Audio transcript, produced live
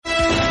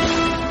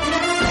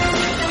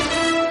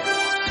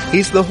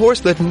He's the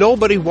horse that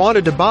nobody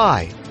wanted to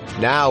buy.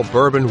 Now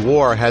Bourbon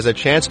War has a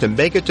chance to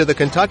make it to the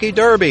Kentucky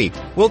Derby.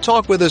 We'll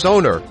talk with his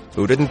owner,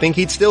 who didn't think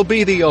he'd still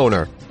be the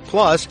owner.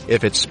 Plus,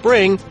 if it's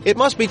spring, it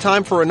must be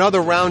time for another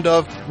round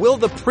of Will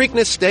the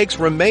Preakness Stakes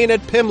remain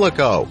at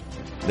Pimlico?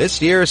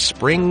 This year,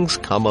 spring's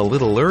come a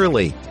little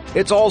early.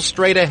 It's all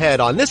straight ahead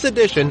on this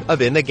edition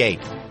of In the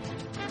Gate.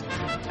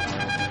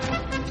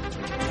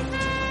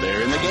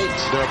 They're in the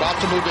gates. They're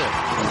about to move in.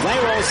 They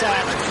roll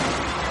out.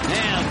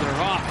 And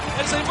they're off.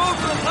 As they move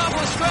to the top of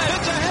the stretch.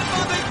 It's a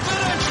head-bumping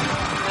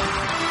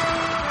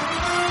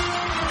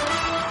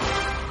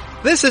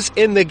finish. This is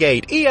In the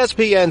Gate,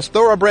 ESPN's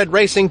Thoroughbred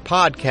Racing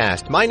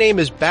podcast. My name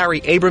is Barry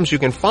Abrams. You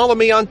can follow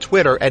me on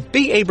Twitter at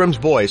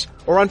 @BAbramsVoice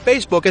or on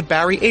Facebook at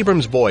Barry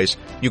Abrams Voice.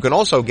 You can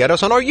also get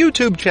us on our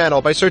YouTube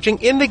channel by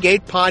searching In the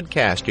Gate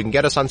Podcast. You can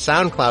get us on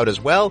SoundCloud as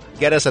well.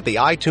 Get us at the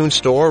iTunes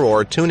Store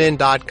or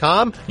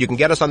TuneIn.com. You can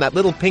get us on that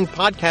little pink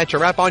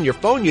podcatcher app on your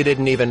phone you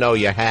didn't even know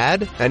you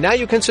had. And now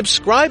you can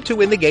subscribe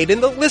to In the Gate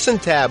in the Listen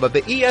tab of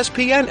the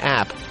ESPN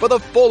app. For the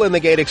full In the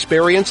Gate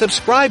experience,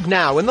 subscribe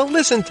now in the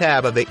Listen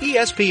tab of the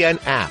ESPN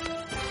app.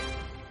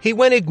 He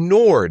went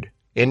ignored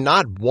in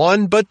not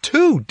one but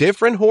two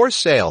different horse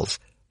sales.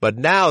 But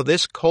now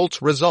this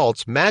colt's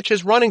results match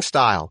his running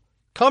style,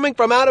 coming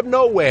from out of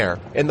nowhere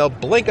in the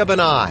blink of an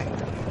eye.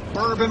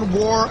 Bourbon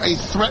War, a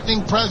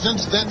threatening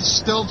presence, then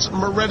Stilts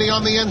Moretti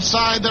on the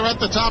inside. They're at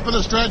the top of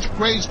the stretch.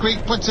 Grays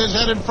Creek puts his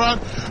head in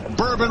front.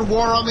 Bourbon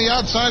War on the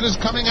outside is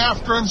coming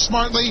after him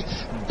smartly.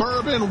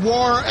 Bourbon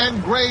War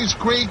and Grays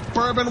Creek.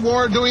 Bourbon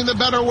War doing the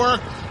better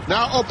work.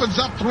 Now opens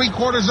up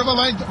 3/4 of a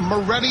length.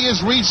 Moretti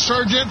is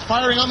resurgent,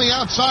 firing on the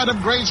outside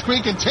of Grays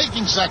Creek and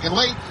taking second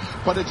late.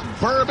 But it's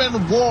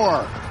Bourbon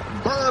War.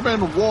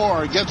 Bourbon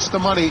War gets the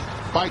money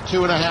by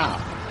 2.5.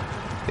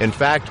 In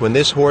fact, when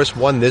this horse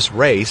won this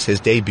race, his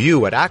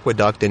debut at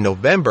Aqueduct in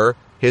November,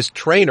 his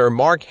trainer,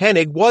 Mark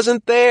Hennig,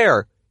 wasn't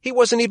there. He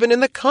wasn't even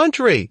in the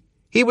country.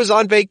 He was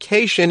on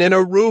vacation in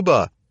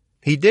Aruba.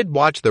 He did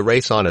watch the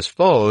race on his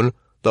phone,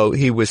 though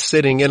he was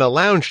sitting in a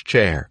lounge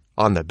chair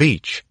on the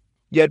beach.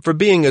 Yet for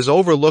being as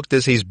overlooked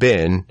as he's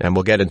been, and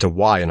we'll get into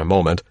why in a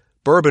moment,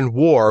 Bourbon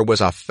War was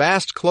a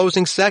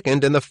fast-closing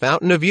second in the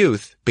Fountain of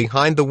Youth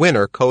behind the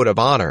winner, Code of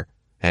Honor.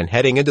 And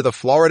heading into the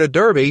Florida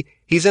Derby,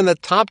 he's in the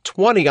top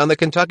 20 on the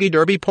Kentucky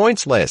Derby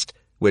points list,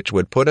 which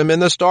would put him in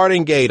the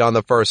starting gate on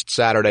the first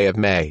Saturday of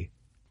May.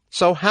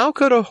 So how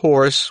could a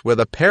horse with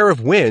a pair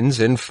of wins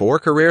in 4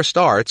 career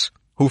starts,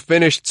 who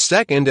finished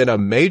second in a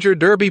major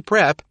Derby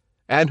prep,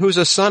 and who's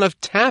a son of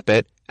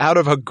Tappet out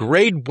of a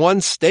Grade 1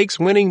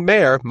 stakes-winning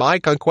mare, My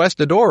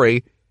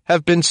Conquistadori,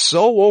 have been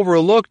so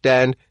overlooked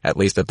and, at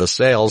least at the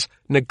sales,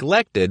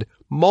 neglected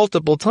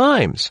multiple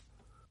times?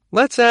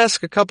 Let's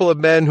ask a couple of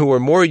men who are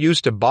more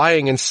used to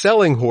buying and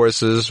selling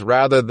horses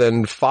rather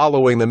than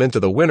following them into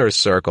the winner's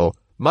circle,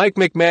 Mike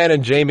McMahon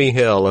and Jamie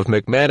Hill of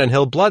McMahon &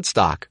 Hill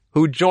Bloodstock,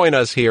 who join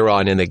us here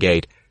on In the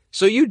Gate.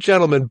 So you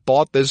gentlemen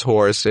bought this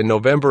horse in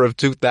November of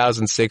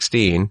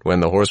 2016, when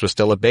the horse was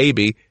still a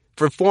baby,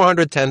 for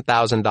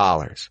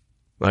 $410,000.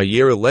 A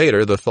year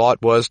later, the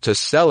thought was to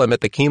sell him at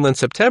the Keeneland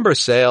September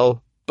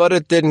sale, but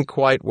it didn't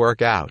quite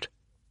work out.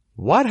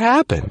 What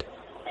happened?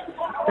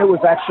 It was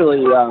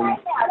actually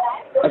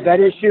a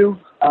vet issue.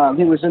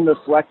 He was in the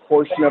select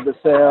portion of the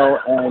sale,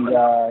 and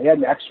he had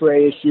an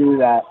X-ray issue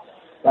that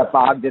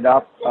bogged it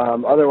up.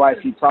 Otherwise,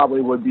 he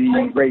probably would be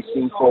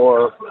racing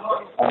for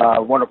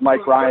one of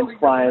Mike Ryan's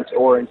clients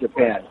or in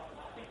Japan.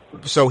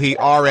 So he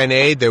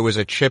RNA'd, there was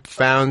a chip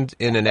found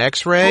in an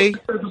X-ray?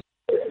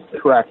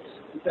 Correct.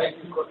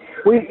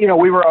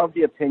 We were of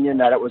the opinion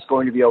that it was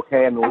going to be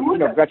okay. I mean,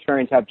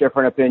 veterinarians have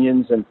different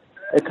opinions, and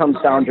it comes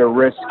down to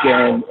risk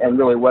and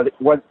really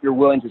what you're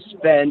willing to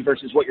spend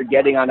versus what you're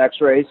getting on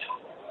X-rays,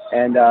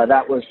 and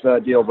that was the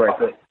deal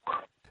breaker.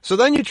 So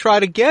then you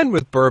tried again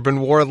with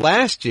Bourbon War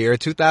last year,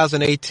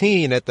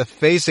 2018, at the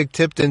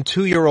Fasig-Tipton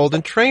 2-year-old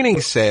in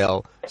training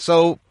sale.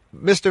 So,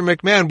 Mr.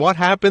 McMahon, what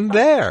happened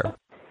there?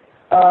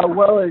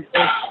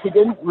 He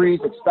didn't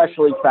breeze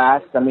especially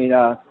fast. I mean,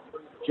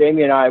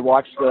 Jamie and I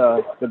watched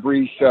the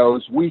breeze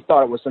shows. We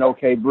thought it was an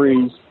okay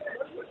breeze.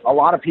 A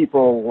lot of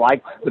people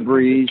liked the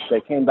breeze.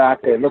 They came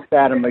back, they looked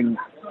at him,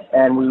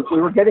 and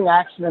we were getting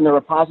action in the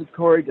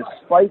repository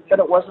despite that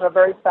it wasn't a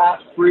very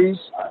fast breeze,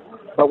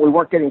 but we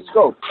weren't getting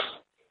scopes.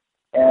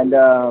 And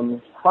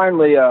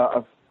finally,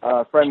 a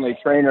friendly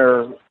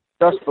trainer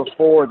just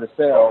before the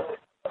sale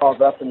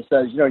calls up and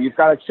says, you've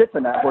got a chip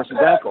in that horse's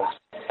ankle.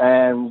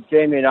 And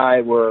Jamie and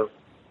I were,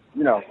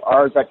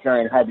 our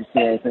veterinarian hadn't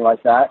seen anything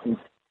like that. And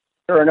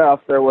sure enough,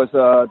 there was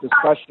a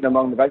discussion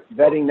among the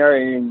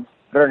veterinarian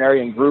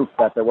group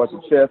that there was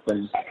a chip,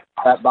 and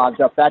that bogged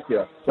up that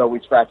deal. So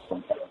we scratched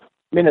them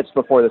minutes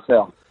before the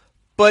sale.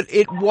 But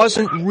it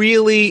wasn't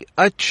really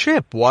a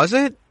chip, was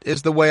it?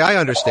 Is the way I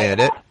understand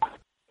it.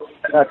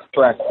 That's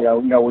correct.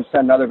 We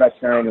sent another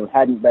veterinarian who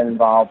hadn't been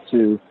involved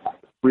to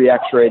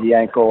re-X-ray the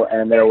ankle,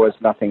 and there was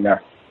nothing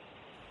there.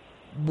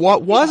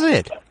 What was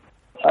it?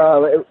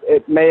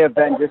 It may have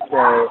been just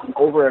an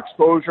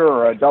overexposure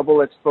or a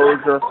double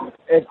exposure.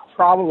 It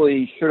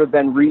probably should have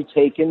been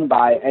retaken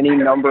by any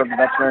number of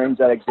veterinarians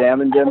that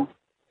examined him.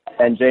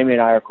 And Jamie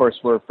and I, of course,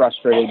 were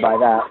frustrated by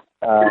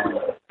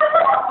that.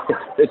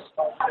 It's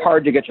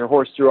hard to get your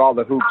horse through all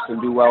the hoops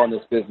and do well in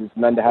this business,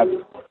 and then to have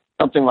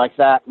something like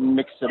that and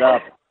mix it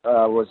up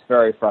was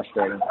very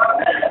frustrating.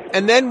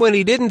 And then when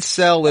he didn't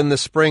sell in the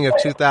spring of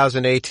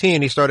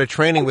 2018, he started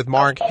training with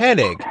Mark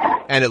Hennig,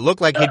 and it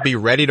looked like he'd be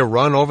ready to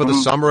run over the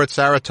summer at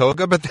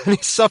Saratoga, but then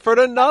he suffered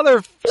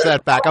another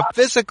setback, a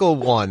physical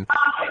one.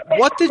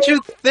 What did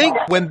you think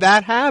when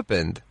that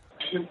happened?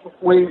 It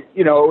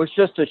was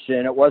just a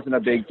shin. It wasn't a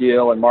big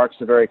deal, and Mark's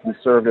a very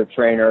conservative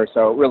trainer,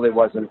 so it really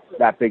wasn't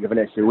that big of an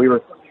issue. We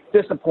were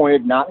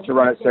disappointed not to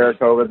run at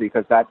Saratoga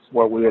because that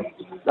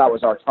was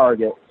our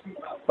target,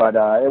 but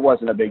it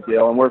wasn't a big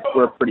deal, and we're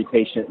pretty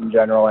patient in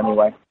general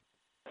anyway.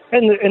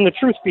 And the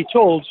truth be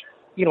told,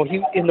 he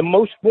in the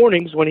most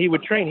mornings when he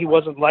would train, he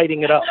wasn't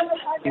lighting it up.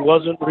 He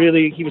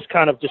was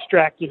kind of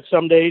distracted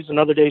some days, and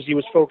other days he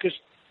was focused.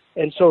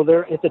 And so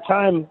there at the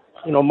time,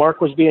 Mark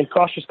was being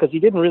cautious because he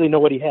didn't really know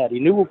what he had. He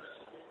knew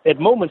at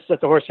moments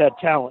that the horse had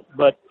talent,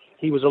 but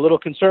he was a little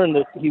concerned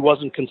that he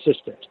wasn't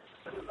consistent.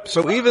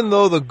 So even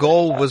though the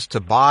goal was to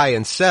buy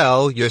and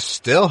sell, you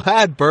still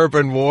had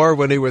Bourbon War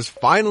when he was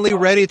finally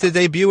ready to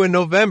debut in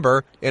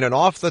November in an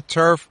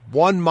off-the-turf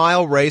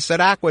 1-mile race at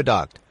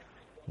Aqueduct.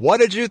 What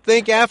did you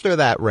think after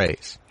that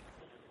race?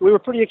 We were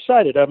pretty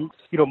excited.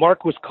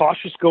 Mark was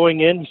cautious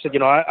going in. He said,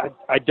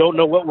 I don't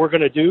know what we're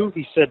going to do.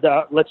 He said,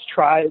 let's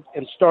try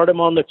and start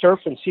him on the turf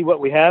and see what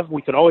we have.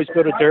 We can always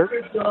go to dirt.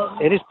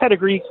 And his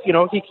pedigree,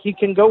 he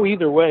can go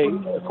either way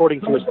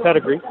according to his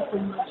pedigree.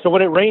 So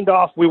when it rained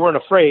off, we weren't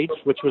afraid,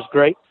 which was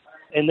great.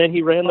 And then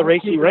he ran the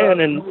race he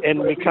ran, and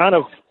we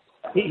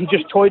he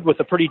just toyed with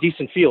a pretty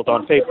decent field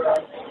on paper.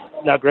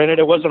 Now, granted,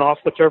 it wasn't off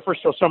the turfer,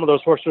 so some of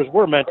those horses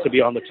were meant to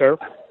be on the turf.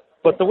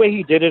 But the way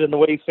he did it and the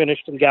way he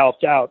finished and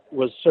galloped out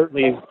was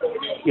certainly,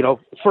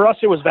 for us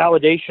it was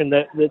validation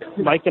that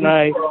Mike and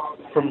I,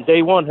 from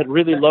day one, had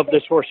really loved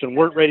this horse and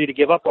weren't ready to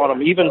give up on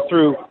him, even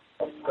through,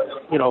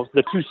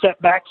 the 2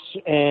 setbacks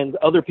and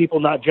other people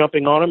not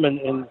jumping on him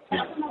and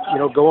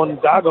going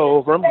gaga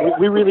over him.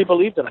 We really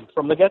believed in him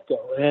from the get-go.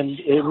 And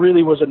it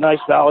really was a nice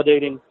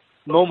validating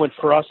moment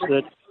for us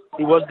that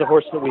he was the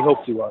horse that we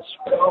hoped he was.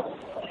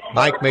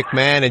 Mike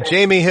McMahon and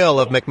Jamie Hill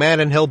of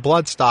McMahon & Hill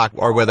Bloodstock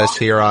are with us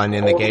here on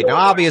In the Gate. Now,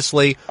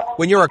 obviously,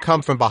 when you're a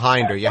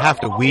come-from-behinder, you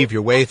have to weave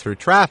your way through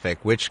traffic,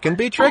 which can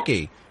be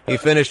tricky. He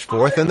finished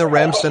 4th in the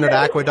Remsen at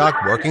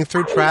Aqueduct, working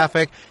through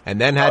traffic,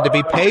 and then had to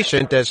be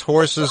patient as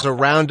horses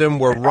around him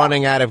were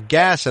running out of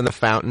gas in the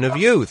Fountain of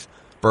Youth.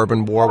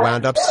 Bourbon War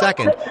wound up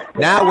 2nd.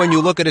 Now, when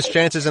you look at his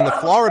chances in the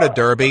Florida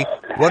Derby,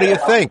 what do you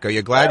think? Are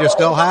you glad you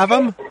still have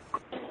him?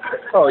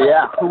 Oh,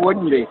 yeah. Who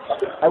wouldn't be?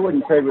 I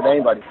wouldn't trade with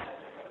anybody.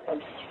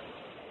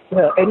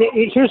 Yeah, and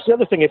here's the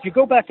other thing. If you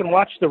go back and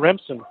watch the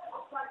Remsen,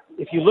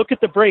 if you look at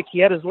the break, he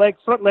had his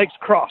front legs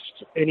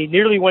crossed, and he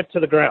nearly went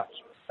to the ground.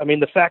 I mean,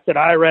 the fact that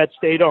Irad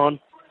stayed on,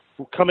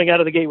 coming out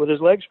of the gate with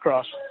his legs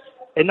crossed,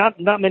 and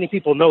not many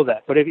people know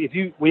that. But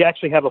we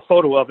actually have a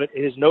photo of it.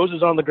 His nose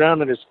is on the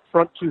ground, and his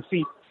front 2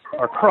 feet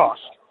are crossed.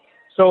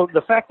 So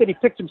the fact that he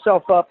picked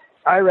himself up,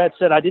 Irad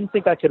said, I didn't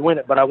think I could win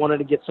it, but I wanted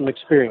to get some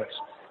experience.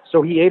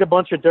 So he ate a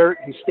bunch of dirt.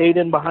 He stayed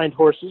in behind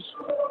horses,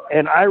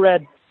 and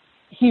Irad,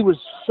 he was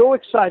so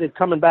excited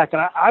coming back,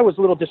 and I was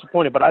a little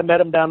disappointed, but I met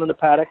him down in the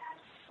paddock.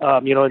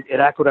 At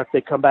Aqueduct,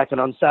 they come back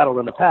and unsaddle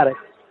in the paddock,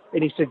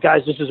 and he said,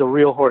 guys, this is a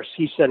real horse.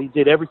 He said he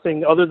did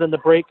everything other than the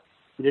break.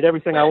 He did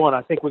everything I want.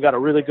 I think we got a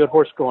really good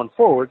horse going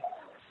forward.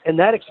 And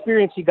that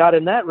experience he got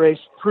in that race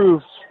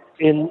proves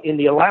in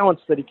the allowance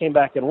that he came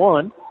back and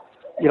won.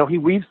 He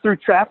weaved through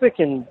traffic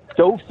and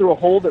dove through a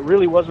hole that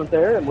really wasn't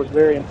there and was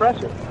very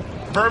impressive.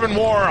 Bourbon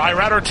War,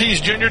 Irad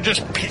Ortiz Jr.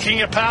 just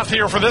picking a path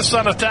here for this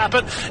son of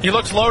Tappet. He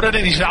looks loaded,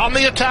 and he's on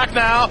the attack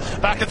now.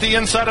 Back at the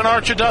inside in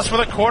Arch of Dust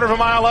with a 1/4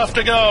 mile left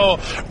to go.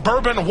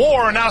 Bourbon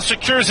War now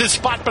secures his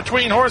spot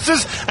between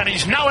horses, and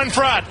he's now in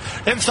front.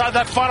 Inside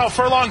that final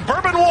furlong,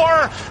 Bourbon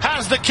War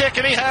has the kick,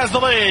 and he has the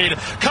lead.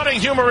 Cutting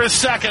Humor is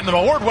second. The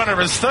award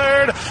winner is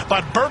third,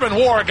 but Bourbon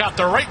War got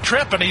the right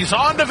trip, and he's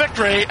on to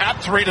victory at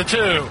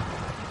 3-2.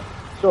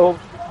 So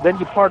then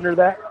you partner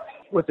that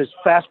with his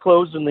fast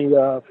close in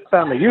the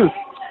Fountain of Youth,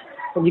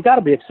 and you got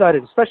to be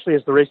excited, especially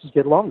as the races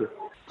get longer.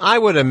 I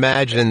would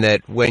imagine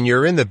that when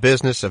you're in the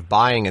business of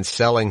buying and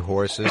selling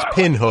horses,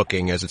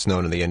 pinhooking as it's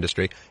known in the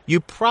industry,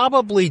 you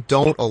probably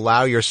don't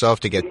allow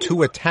yourself to get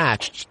too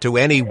attached to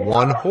any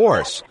one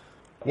horse.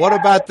 What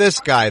about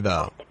this guy,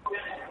 though?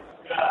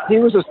 He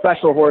was a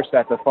special horse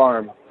at the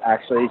farm,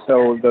 actually,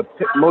 so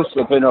most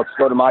of the pinhooks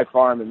go to my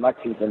farm in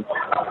Lexington,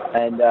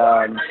 and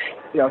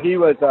he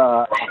was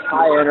a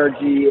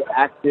high-energy,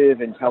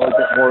 active,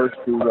 intelligent horse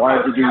who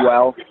wanted to do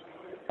well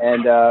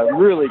and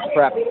really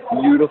prepped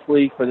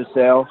beautifully for the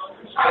sale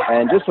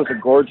and just was a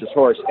gorgeous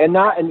horse and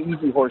not an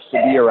easy horse to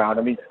be around.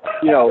 I mean,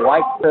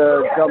 likes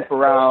to jump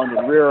around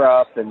and rear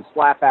up and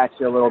slap at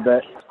you a little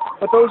bit,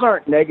 but those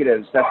aren't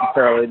negatives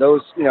necessarily.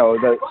 Those,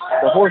 the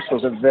horse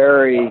was a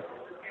very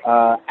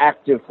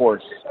active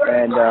horse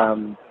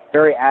and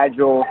very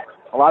agile.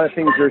 A lot of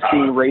things you're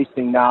seeing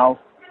racing now,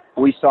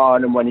 we saw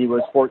in him when he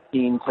was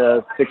 14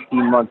 to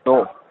 16 months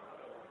old.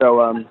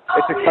 So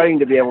it's exciting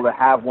to be able to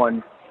have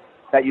one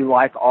that you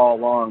like all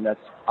along, that's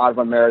out of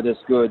a mare this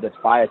good, that's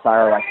by a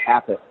sire like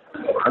Capit.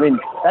 I mean,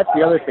 that's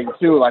the other thing,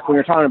 too. Like, when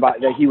you're talking about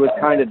that he was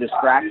kind of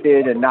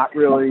distracted and not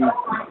really,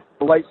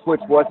 the light switch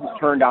wasn't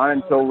turned on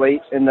until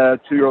late in the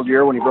 2-year-old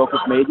year when he broke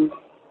his maiden.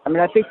 I mean,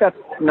 I think that's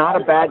not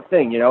a bad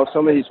thing, you know.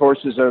 Some of these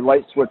horses are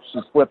light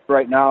switches flipped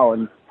right now,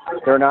 and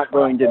they're not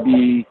going to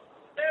be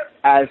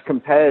as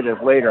competitive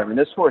later. I mean,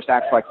 this horse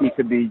acts like he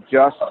could be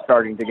just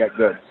starting to get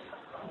good.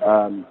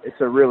 It's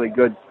a really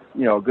good,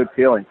 good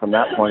feeling from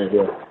that point of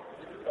view.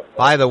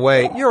 By the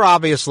way, you're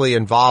obviously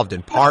involved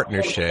in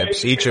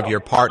partnerships. Each of your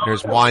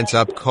partners winds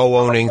up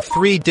co-owning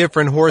 3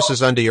 different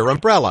horses under your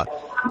umbrella.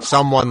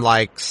 Someone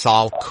like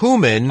Sol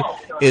Kumin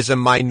is a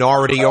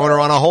minority owner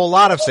on a whole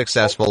lot of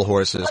successful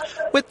horses.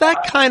 With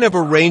that kind of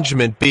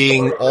arrangement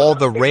being all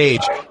the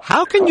rage,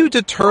 how can you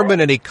determine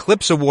an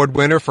Eclipse Award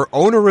winner for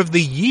Owner of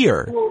the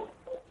Year?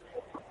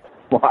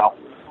 Wow.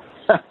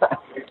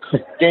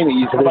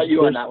 Jamie, how about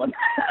you on that one?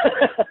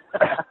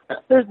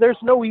 There's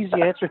no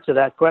easy answer to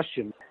that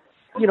question.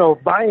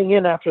 Buying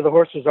in after the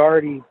horse has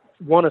already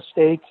won a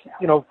stake,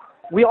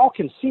 we all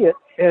can see it.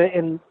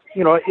 And if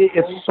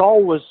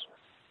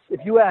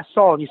you asked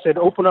Saul and you said,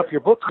 open up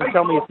your books and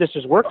tell me if this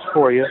has worked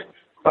for you,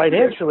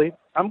 financially,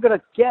 I'm going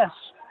to guess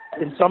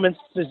in some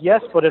instances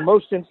yes, but in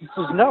most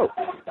instances no.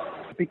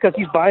 Because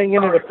he's buying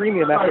in at a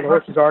premium after the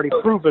horse has already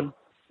proven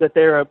that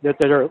they're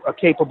a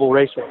capable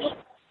racehorse.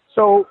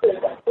 So,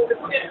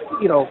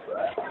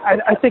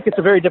 I think it's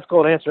a very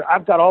difficult answer.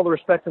 I've got all the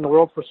respect in the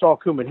world for Sol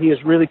Kumin. He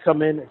has really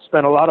come in and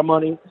spent a lot of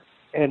money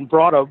and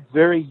brought a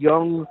very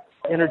young,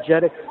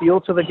 energetic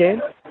feel to the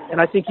game, and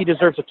I think he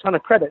deserves a ton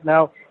of credit.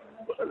 Now,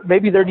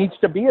 maybe there needs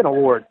to be an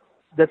award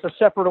that's a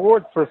separate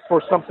award for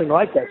something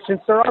like that,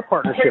 since there are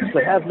partnerships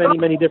that have many,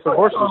 many different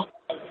horses.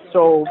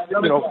 So,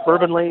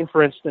 Bourbon Lane,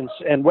 for instance,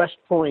 and West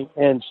Point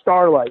and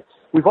Starlight,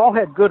 we've all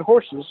had good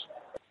horses,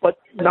 but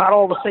not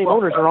all the same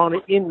owners are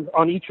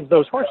on each of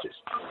those horses.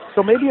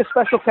 So maybe a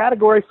special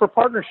category for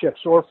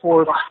partnerships or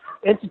for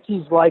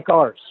entities like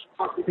ours.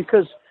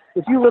 Because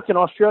if you look in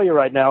Australia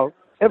right now,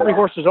 every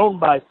horse is owned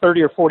by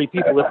 30 or 40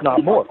 people, if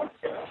not more.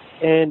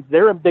 And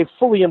they've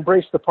fully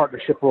embraced the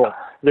partnership role.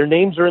 Their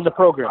names are in the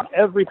program.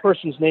 Every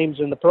person's name's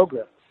in the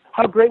program.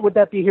 How great would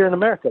that be here in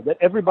America, that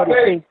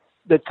everybody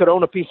that could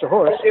own a piece of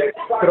horse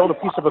could own a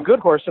piece of a good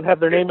horse and have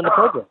their name in the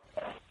program?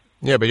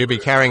 Yeah, but you'd be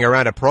carrying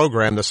around a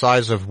program the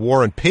size of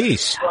War and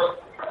Peace.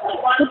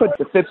 But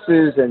the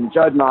Phippses and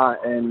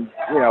Juddmonte and,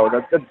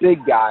 the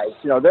big guys,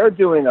 they're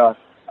doing a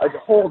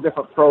whole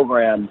different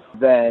program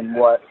than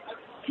what,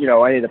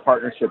 any of the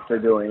partnerships are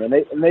doing. And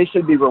they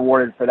should be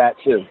rewarded for that,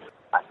 too.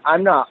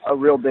 I'm not a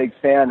real big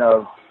fan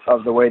of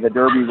the way the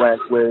Derby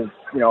went with,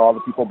 all the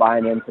people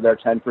buying in for their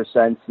 10%,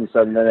 and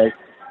so then they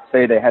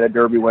say they had a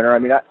Derby winner. I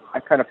mean, I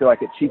kind of feel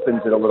like it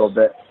cheapens it a little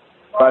bit.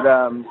 But,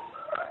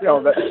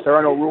 there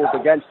are no rules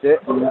against it,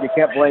 and you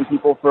can't blame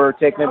people for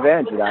taking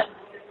advantage of that.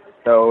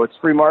 So it's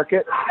free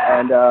market,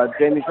 and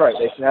Jamie's right.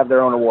 They should have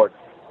their own award.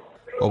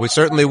 Well, we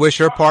certainly wish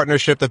your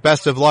partnership the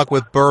best of luck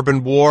with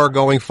Bourbon War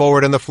going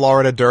forward in the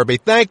Florida Derby.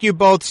 Thank you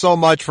both so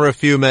much for a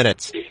few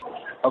minutes.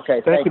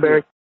 Okay, thank you,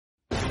 Barry.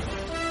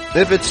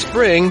 If it's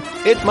spring,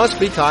 it must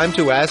be time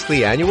to ask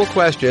the annual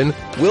question,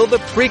 will the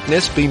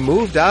Preakness be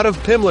moved out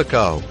of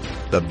Pimlico?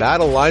 The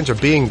battle lines are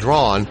being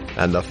drawn,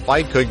 and the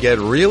fight could get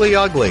really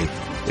ugly.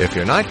 If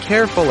you're not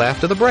careful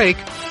after the break,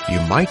 you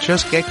might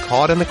just get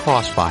caught in the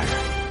crossfire.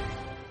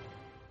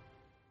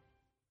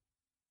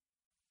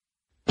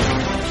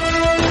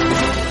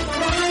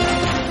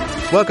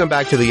 Welcome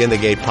back to the In the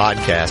Gate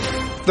podcast.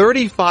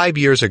 35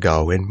 years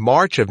ago, in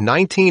March of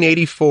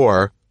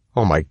 1984,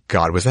 oh my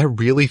God, was that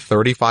really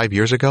 35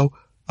 years ago?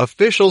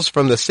 Officials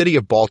from the city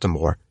of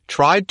Baltimore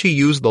tried to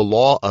use the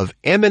law of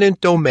eminent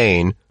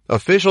domain.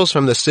 Officials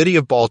from the city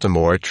of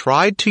Baltimore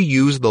tried to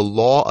use the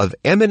law of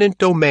eminent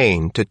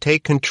domain to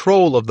take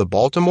control of the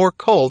Baltimore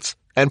Colts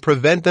and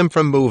prevent them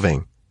from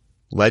moving.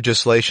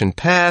 Legislation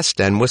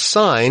passed and was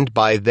signed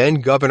by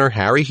then-Governor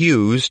Harry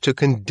Hughes to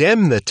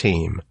condemn the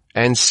team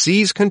and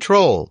seize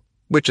control,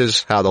 which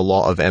is how the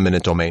law of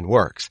eminent domain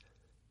works.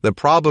 The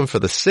problem for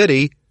the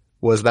city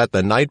was that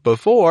the night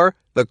before,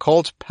 the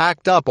Colts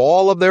packed up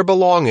all of their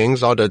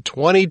belongings onto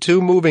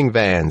 22 moving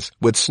vans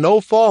with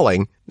snow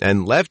falling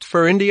and left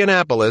for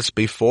Indianapolis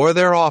before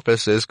their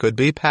offices could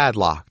be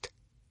padlocked.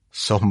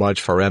 So much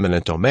for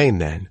eminent domain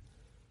then.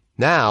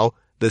 Now,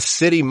 the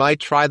city might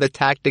try the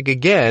tactic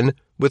again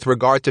with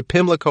regard to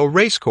Pimlico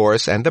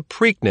Racecourse and the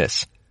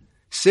Preakness.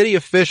 City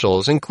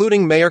officials,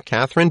 including Mayor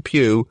Catherine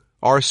Pugh,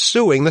 are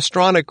suing the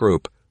Stronach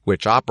Group,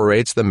 which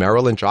operates the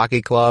Maryland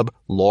Jockey Club,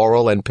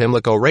 Laurel, and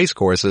Pimlico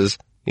racecourses,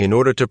 in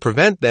order to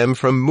prevent them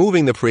from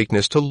moving the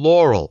Preakness to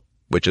Laurel,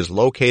 which is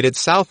located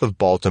south of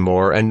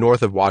Baltimore and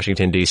north of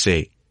Washington,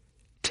 D.C.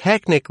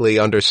 Technically,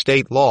 under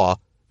state law,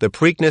 the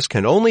Preakness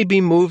can only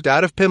be moved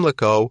out of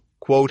Pimlico,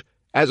 quote,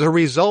 as a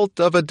result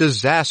of a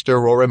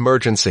disaster or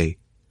emergency.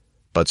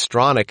 But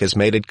Stronach has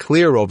made it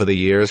clear over the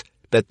years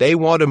that they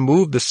want to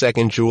move the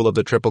second jewel of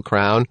the Triple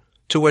Crown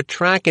to a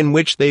track in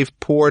which they've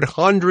poured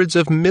hundreds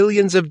of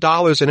millions of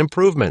dollars in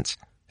improvements,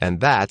 and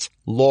that's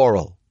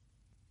Laurel.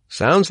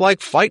 Sounds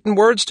like fighting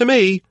words to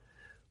me.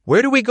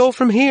 Where do we go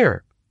from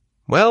here?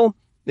 Well,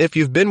 if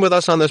you've been with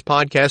us on this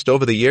podcast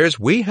over the years,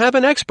 we have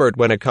an expert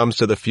when it comes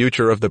to the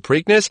future of the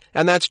Preakness,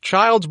 and that's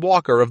Childs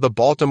Walker of the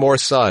Baltimore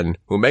Sun,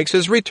 who makes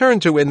his return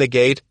to In the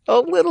Gate a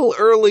little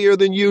earlier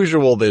than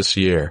usual this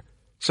year.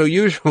 So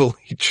usually,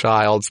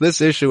 Childs,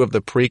 this issue of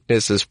the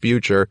Preakness's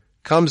future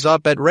comes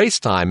up at race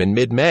time in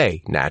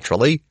mid-May,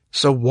 naturally.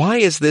 So why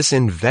is this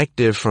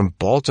invective from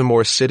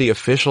Baltimore city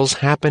officials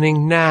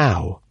happening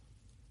now?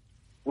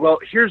 Well,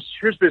 here's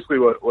basically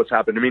what's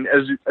happened. I mean,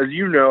 as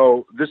you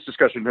know, this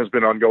discussion has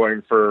been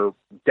ongoing for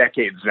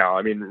decades now.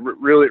 I mean,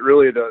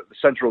 really, the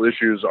central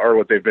issues are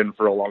what they've been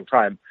for a long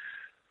time.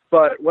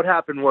 But what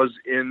happened was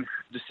in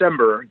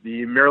December,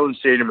 the Maryland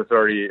Stadium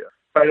Authority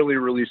finally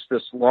released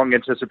this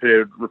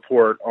long-anticipated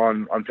report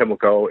on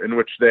Pimlico, in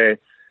which they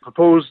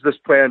proposed this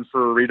plan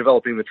for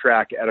redeveloping the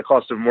track at a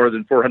cost of more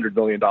than $400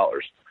 million.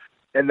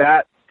 And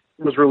that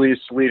was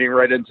released leading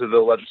right into the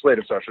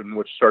legislative session,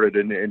 which started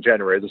in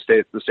January, the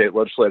state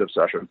legislative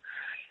session.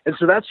 And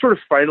so that sort of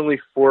finally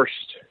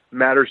forced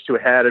matters to a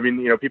head. I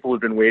mean, people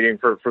have been waiting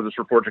for this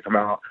report to come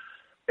out.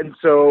 And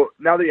so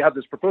now that you have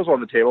this proposal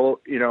on the table,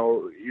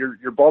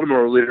 your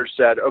Baltimore leaders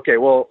said, okay,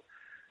 well,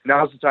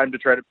 now's the time to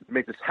try to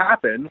make this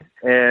happen.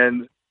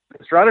 And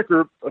the Stronach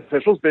Group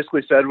officials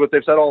basically said what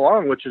they've said all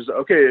along, which is,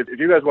 okay, if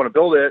you guys want to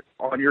build it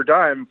on your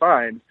dime,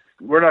 fine.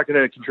 We're not going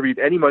to contribute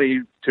any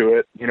money to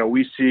it.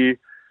 We see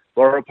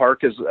Laurel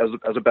Park as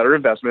a better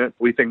investment.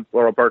 We think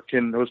Laurel Park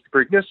can host the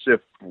Preakness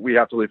if we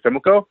have to leave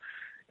Pimlico.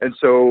 And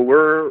so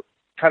we're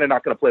kind of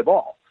not going to play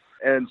ball.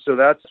 And so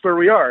that's where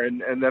we are.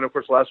 And then, of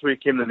course, last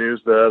week came the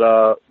news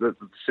that the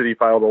city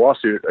filed a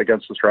lawsuit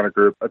against the Stronach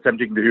Group,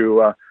 attempting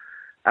to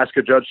ask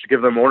a judge to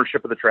give them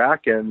ownership of the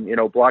track and,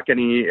 block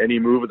any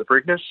move of the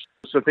Preakness.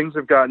 So things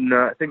have gotten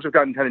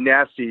kind of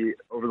nasty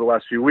over the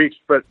last few weeks,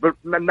 but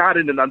not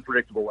in an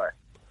unpredictable way.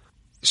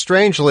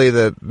 Strangely,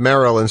 the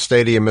Maryland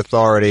Stadium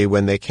Authority,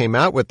 when they came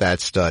out with that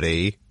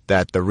study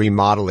that the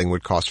remodeling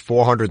would cost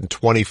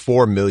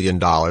 $424 million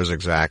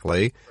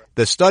exactly,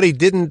 the study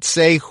didn't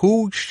say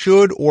who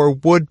should or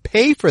would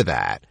pay for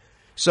that.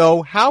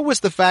 So how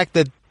was the fact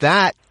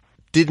that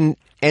didn't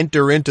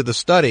enter into the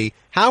study,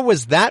 how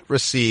was that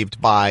received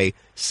by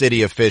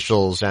city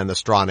officials and the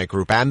Stronach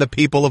Group and the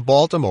people of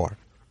Baltimore?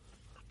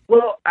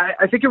 Well,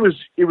 I think it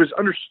was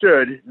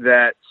understood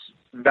that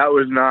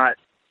was not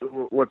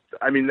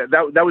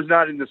that was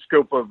not in the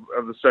scope of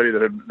the study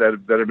that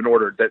had been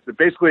ordered. That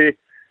basically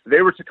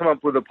they were to come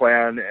up with a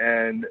plan,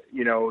 and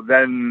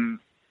then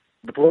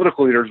the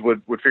political leaders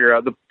would figure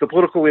out the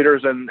political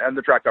leaders and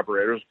the track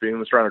operators, being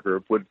the Stronach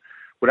Group, would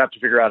have to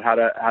figure out how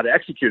to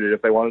execute it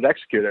if they wanted to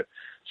execute it.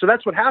 So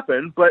that's what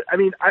happened. But I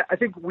mean, I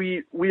think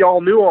we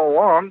all knew all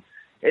along,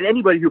 and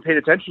anybody who paid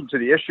attention to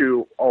the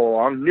issue all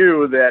along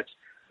knew that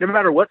no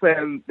matter what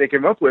plan they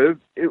came up with,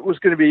 it was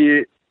going to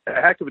be a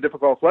heck of a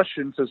difficult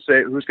question to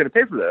say who's going to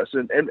pay for this,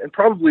 and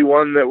probably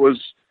one that was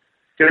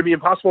going to be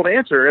impossible to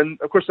answer. And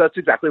of course, that's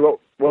exactly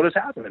what has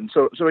happened.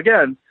 So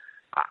again,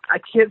 I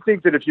can't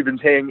think that if you've been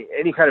paying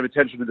any kind of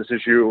attention to this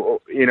issue,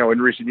 in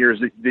recent years,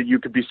 that you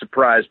could be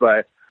surprised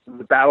by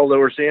the battle that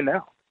we're seeing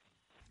now.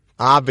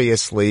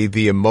 Obviously,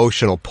 the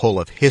emotional pull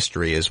of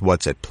history is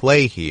what's at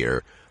play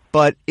here.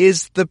 But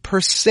is the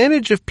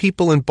percentage of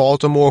people in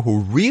Baltimore who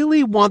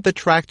really want the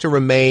track to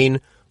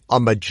remain a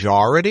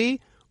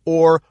majority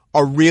or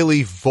a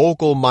really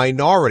vocal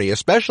minority,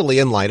 especially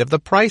in light of the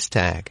price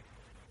tag?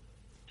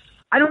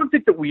 I don't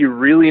think that we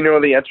really know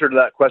the answer to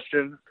that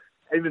question.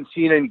 I haven't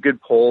seen any good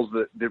polls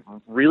that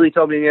really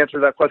tell me the answer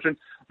to that question.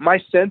 My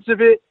sense of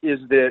it is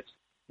that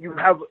you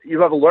have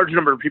a large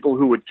number of people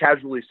who would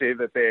casually say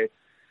that they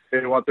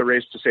want the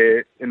race to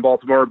stay in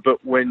Baltimore,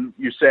 but when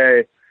you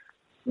say,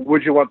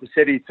 would you want the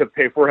city to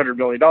pay $400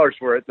 million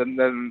for it,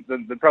 then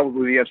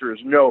probably the answer is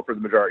no for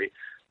the majority.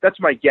 That's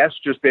my guess,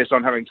 just based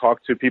on having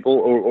talked to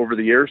people over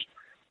the years.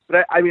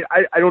 But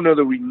I don't know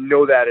that we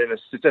know that in a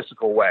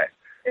statistical way.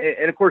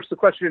 And of course, the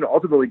question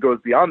ultimately goes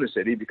beyond the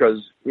city, because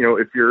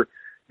if you're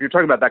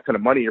talking about that kind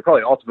of money, you're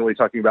probably ultimately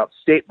talking about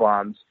state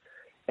bonds.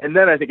 And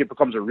then I think it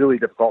becomes a really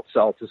difficult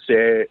sell to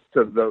say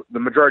to the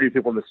majority of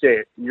people in the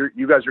state,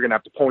 you guys are going to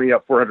have to pony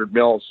up $400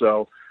 million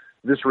so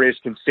this race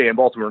can stay in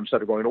Baltimore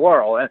instead of going to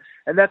Laurel.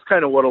 And that's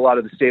kind of what a lot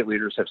of the state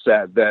leaders have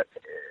said, that,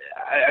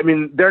 I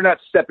mean, they're not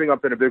stepping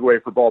up in a big way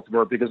for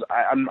Baltimore, because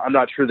I'm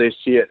not sure they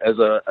see it as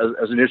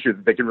an issue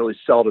that they can really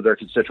sell to their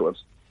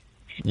constituents.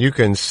 You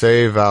can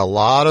save a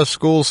lot of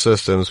school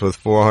systems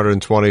with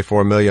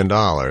 $424 million.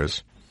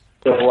 It's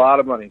a lot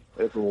of money.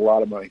 It's a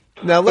lot of money.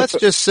 Now, let's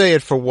just say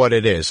it for what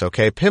it is,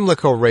 okay?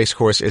 Pimlico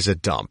Racecourse is a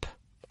dump.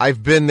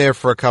 I've been there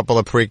for a couple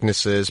of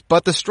Preaknesses,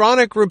 but the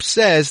Stronach Group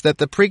says that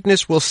the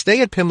Preakness will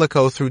stay at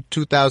Pimlico through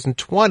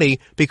 2020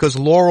 because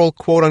Laurel,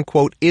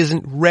 quote-unquote,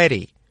 isn't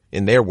ready.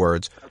 in their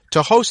words,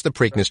 to host the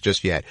Preakness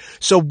just yet.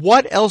 So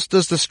what else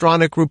does the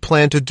Stronach Group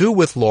plan to do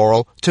with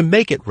Laurel to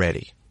make it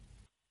ready?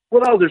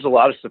 Well, there's a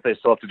lot of stuff they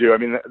still have to do. I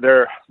mean,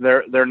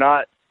 they're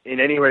not in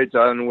any way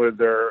done with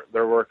their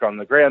work on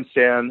the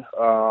grandstand.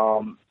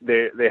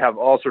 They have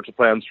all sorts of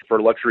plans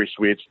for luxury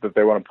suites that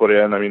they want to put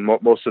in. I mean,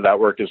 most of that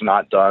work is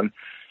not done.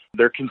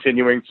 They're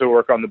continuing to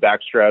work on the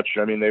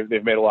backstretch. I mean,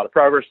 they've made a lot of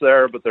progress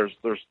there, but there's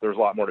a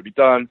lot more to be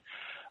done.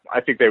 I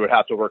think they would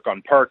have to work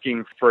on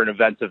parking for an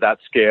event of that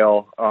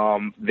scale.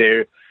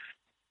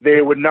 They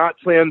would not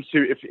plan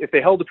to, if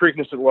they held the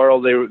Preakness at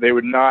Laurel, they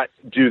would not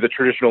do the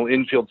traditional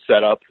infield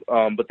setup,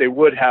 but they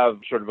would have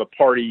sort of a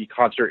party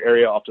concert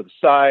area off to the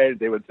side.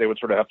 They would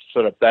sort of have to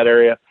set up that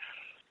area.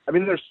 I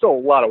mean, there's still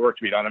a lot of work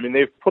to be done. I mean,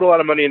 they've put a lot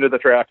of money into the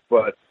track,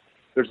 but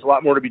there's a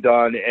lot more to be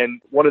done.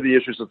 And one of the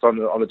issues that's on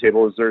the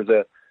table is there's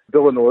a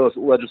bill in the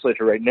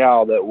legislature right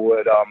now that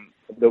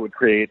would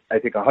create, I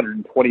think,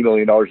 $120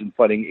 million in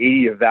funding.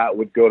 80 of that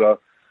would go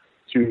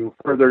to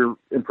further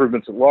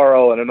improvements at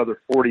Laurel, and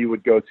another 40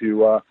 would go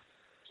to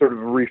sort of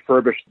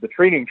refurbish the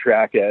training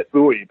track at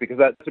Bowie, because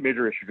that's a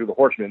major issue to the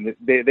horsemen.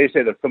 They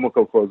say that if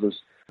Pimlico closes,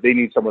 they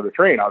need somewhere to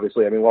train,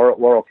 obviously. I mean,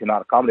 Laurel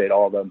cannot accommodate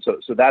all of them.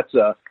 So that's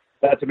a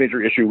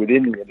major issue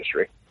within the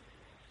industry.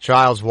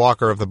 Giles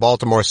Walker of the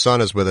Baltimore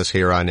Sun is with us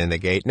here on In the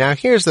Gate. Now,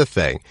 here's the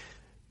thing.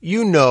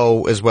 You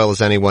know as well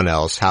as anyone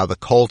else how the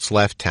Colts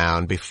left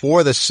town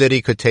before the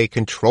city could take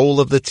control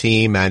of the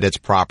team and its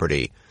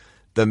property.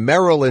 The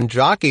Maryland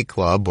Jockey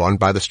Club, run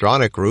by the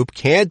Stronach Group,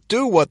 can't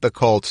do what the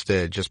Colts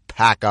did, just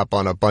pack up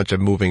on a bunch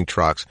of moving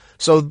trucks.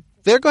 So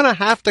they're going to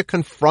have to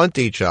confront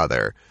each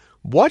other.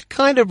 What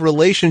kind of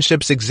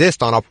relationships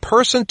exist on a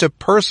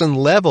person-to-person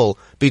level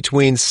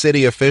between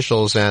city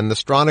officials and the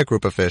Stronach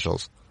Group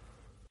officials?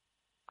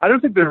 I don't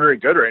think they're very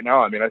good right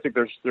now. I mean, I think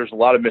there's a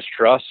lot of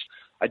mistrust.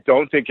 I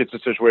don't think it's a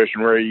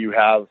situation where you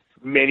have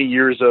many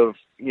years of,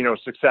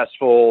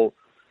 successful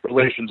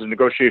relations and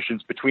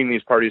negotiations between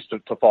these parties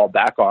to fall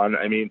back on.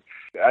 I mean,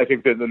 I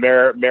think that the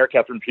Mayor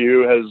Catherine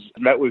Pugh has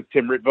met with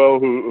Tim Ritvo,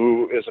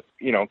 who is,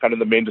 kind of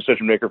the main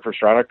decision maker for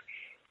Stronach,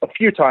 a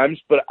few times,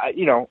 but I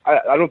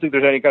don't think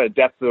there's any kind of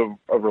depth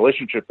of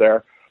relationship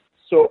there.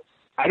 So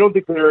I don't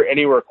think they're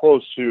anywhere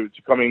close to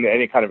coming to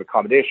any kind of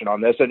accommodation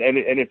on this. And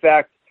in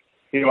fact,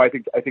 I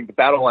think the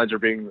battle lines are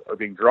being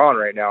drawn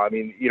right now. I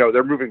mean,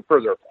 they're moving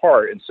further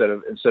apart instead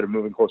of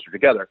moving closer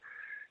together.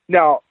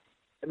 Now,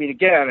 I mean,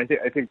 again,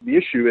 I think the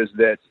issue is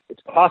that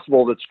it's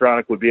possible that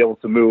Stronach would be able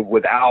to move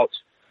without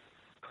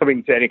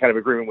coming to any kind of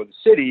agreement with the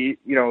city,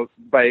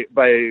 by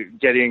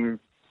getting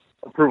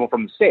approval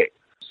from the state.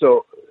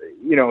 So,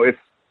 if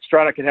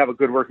Stronach can have a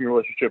good working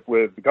relationship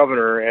with the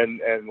governor and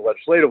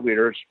legislative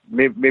leaders,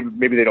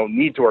 maybe they don't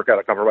need to work out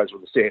a compromise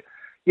with the state.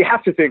 You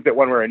have to think that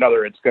one way or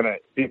another, it's going to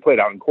be played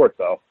out in court,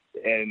 though.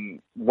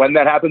 And when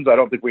that happens, I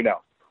don't think we know.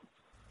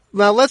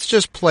 Now, let's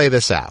just play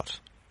this out.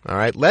 All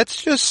right.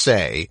 Let's just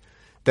say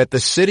that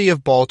the city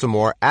of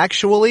Baltimore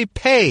actually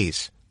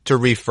pays to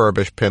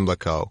refurbish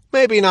Pimlico.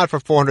 Maybe not for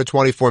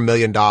 $424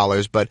 million,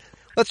 but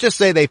let's just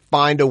say they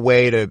find a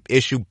way to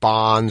issue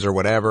bonds or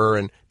whatever,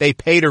 and they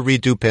pay to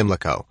redo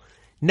Pimlico.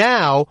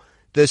 Now,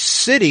 the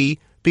city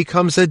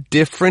becomes a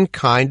different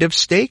kind of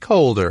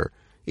stakeholder.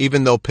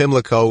 Even though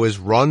Pimlico is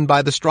run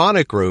by the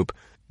Stronach Group,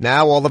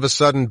 now all of a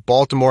sudden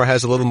Baltimore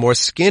has a little more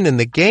skin in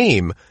the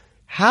game.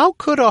 How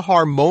could a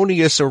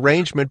harmonious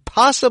arrangement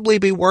possibly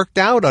be worked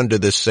out under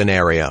this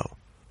scenario?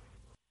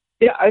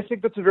 Yeah, I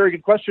think that's a very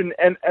good question.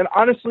 And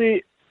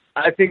honestly,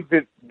 I think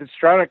that the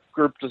Stronach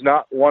Group does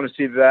not want to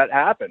see that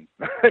happen.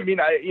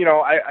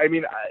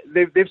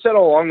 They've said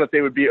all along that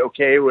they would be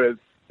okay with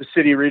the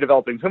city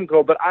redeveloping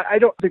Pimlico, but I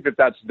don't think that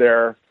that's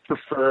their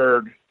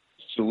preferred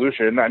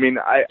solution. I mean,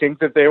 I think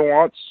that they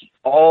want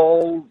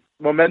all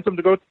momentum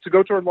to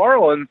go toward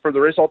Laurel and for the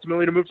race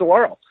ultimately to move to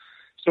Laurel.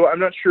 So I'm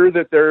not sure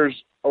that there's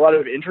a lot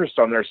of interest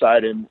on their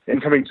side in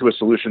coming to a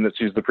solution that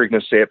sees the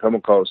Preakness stay at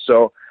Pimlico.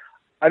 So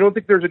I don't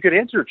think there's a good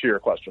answer to your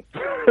question.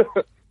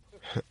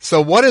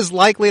 So what is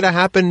likely to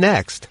happen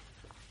next?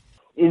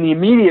 In the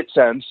immediate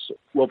sense,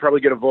 we'll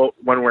probably get a vote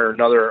one way or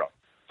another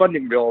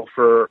funding bill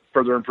for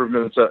further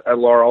improvements at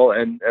Laurel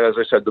and as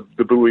I said,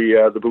 the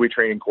Bowie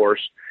training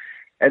course.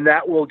 And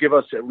that will give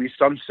us at least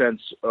some sense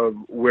of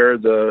where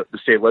the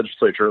state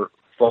legislature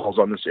falls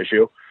on this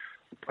issue.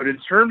 But in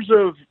terms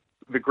of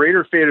the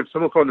greater fate of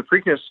Pimlico and the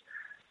Preakness,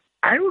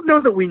 I don't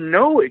know that we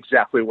know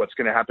exactly what's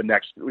going to happen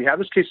next. We have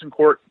this case in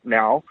court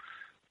now.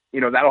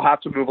 That'll have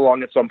to move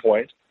along at some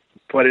point.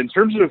 But in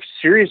terms of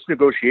serious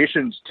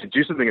negotiations to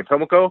do something in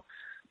Pimlico,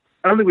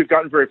 I don't think we've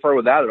gotten very far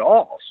with that at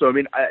all. So, I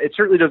mean, it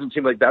certainly doesn't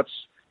seem like that's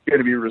going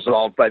to be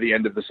resolved by the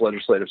end of this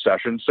legislative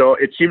session. So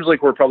it seems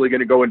like we're probably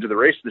going to go into the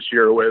race this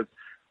year with,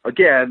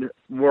 again,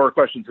 more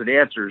questions than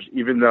answers,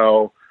 even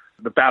though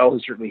the battle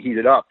has certainly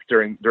heated up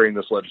during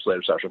this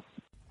legislative session.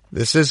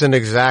 This isn't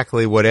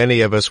exactly what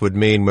any of us would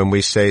mean when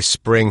we say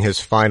spring has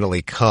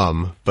finally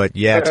come, but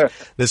yet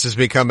this has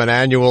become an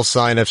annual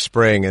sign of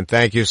spring, and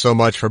thank you so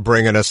much for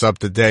bringing us up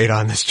to date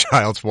on this,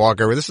 Giles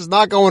Walker. This is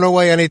not going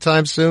away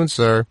anytime soon,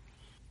 sir.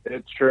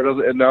 It sure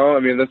doesn't. No, I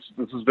mean, this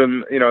has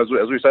been, as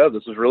we said,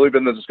 this has really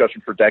been the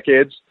discussion for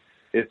decades.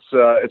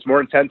 It's more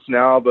intense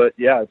now, but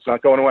yeah, it's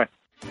not going away.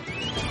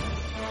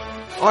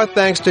 Our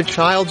thanks to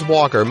Childs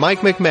Walker, Mike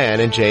McMahon,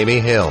 and Jamie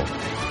Hill.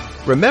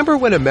 Remember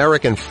when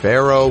American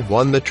Pharoah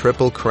won the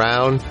Triple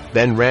Crown,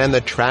 then ran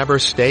the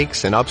Travers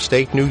Stakes in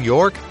upstate New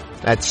York?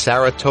 At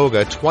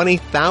Saratoga,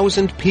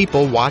 20,000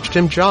 people watched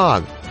him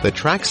jog. The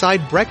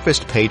trackside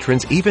breakfast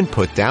patrons even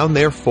put down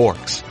their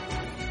forks.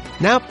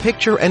 Now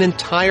picture an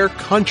entire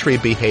country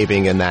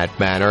behaving in that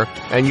manner,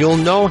 and you'll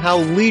know how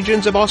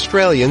legions of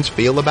Australians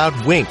feel about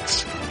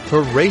Winx.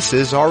 Her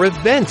races are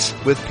events,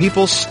 with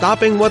people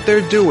stopping what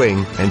they're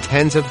doing and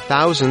tens of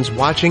thousands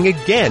watching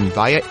again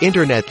via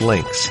internet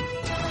links.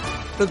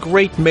 The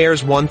great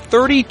mares won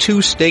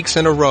 32 stakes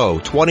in a row,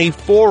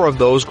 24 of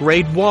those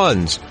grade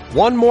 1s.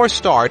 One more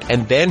start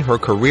and then her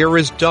career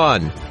is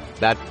done.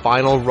 That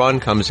final run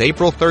comes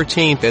April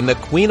 13th in the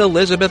Queen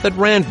Elizabeth at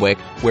Randwick,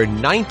 where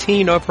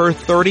 19 of her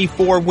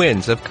 34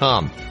 wins have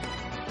come.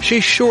 She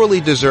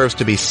surely deserves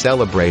to be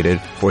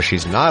celebrated, for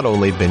she's not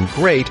only been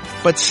great,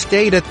 but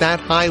stayed at that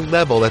high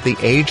level at the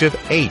age of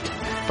 8.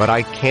 But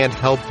I can't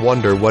help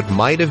wonder what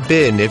might have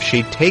been if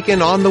she'd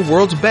taken on the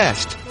world's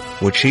best.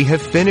 Would she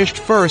have finished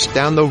first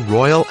down the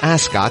Royal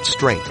Ascot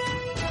Straight?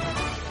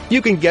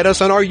 You can get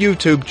us on our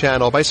YouTube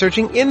channel by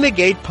searching In the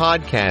Gate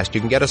Podcast. You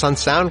can get us on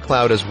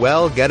SoundCloud as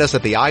well. Get us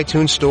at the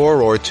iTunes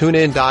Store or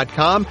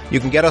TuneIn.com. You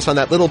can get us on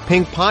that little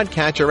pink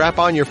podcatcher app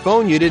on your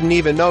phone you didn't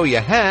even know you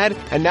had.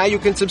 And now you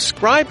can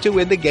subscribe to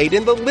In the Gate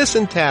in the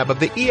Listen tab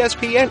of the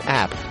ESPN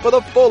app. For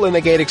the full In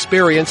the Gate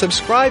experience,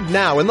 subscribe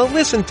now in the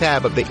Listen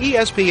tab of the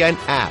ESPN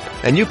app.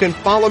 And you can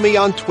follow me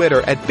on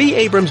Twitter at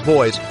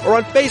BAbramsVoice or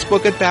on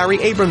Facebook at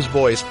Barry Abrams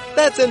Voice.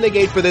 That's In the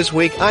Gate for this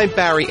week. I'm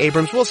Barry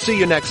Abrams. We'll see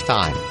you next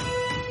time.